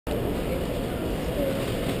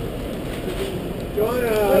One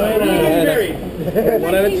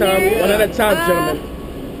at a time, gentlemen.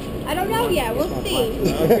 I don't know yet. We'll see. You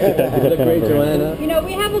look great, Joanna. You know,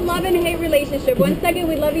 we have a love and hate relationship. One second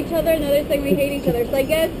we love each other, another second we hate each other. So I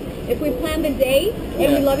guess if we plan the date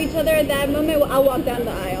and we love each other at that moment, I'll walk down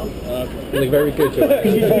the aisle. You look very good, Joanna.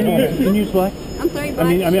 Can you use black? I'm sorry, black.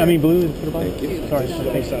 I mean blue instead of black. Thank you. Sorry.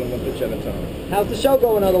 How's the show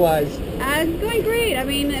going otherwise? It's going great. I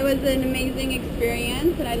mean, it was an amazing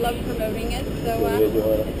experience, and I love promoting it. So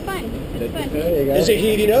it's fun. It's fun. Is it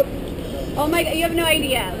heating up? Oh my God, you have no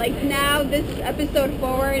idea. Like now, this episode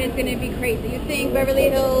forward is going to be crazy. You think Beverly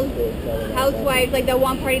Hills Housewives, like the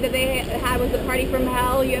one party that they had was the party from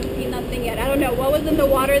hell. You have seen nothing yet. I don't know what was in the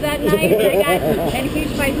water that night. They got and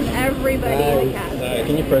huge fights with everybody in the cast.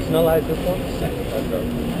 Can you personalize this one?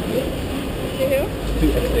 To who? To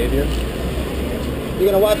Xavier. You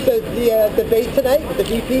gonna watch the debate tonight with the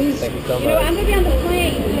VPs? Thank you so much. You know, I'm going to be on the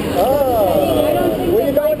plane. Oh, I don't think where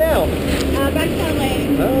you going now? Back to LA.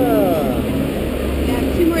 Ah. Yeah, I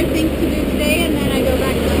have 2 more things to do today, and then I go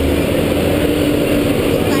back to LA.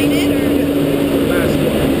 Sign it or?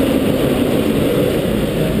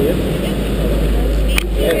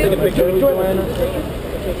 Yeah, take a picture with Joanna.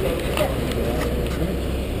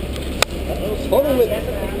 Hold on with.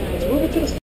 Let's move it to the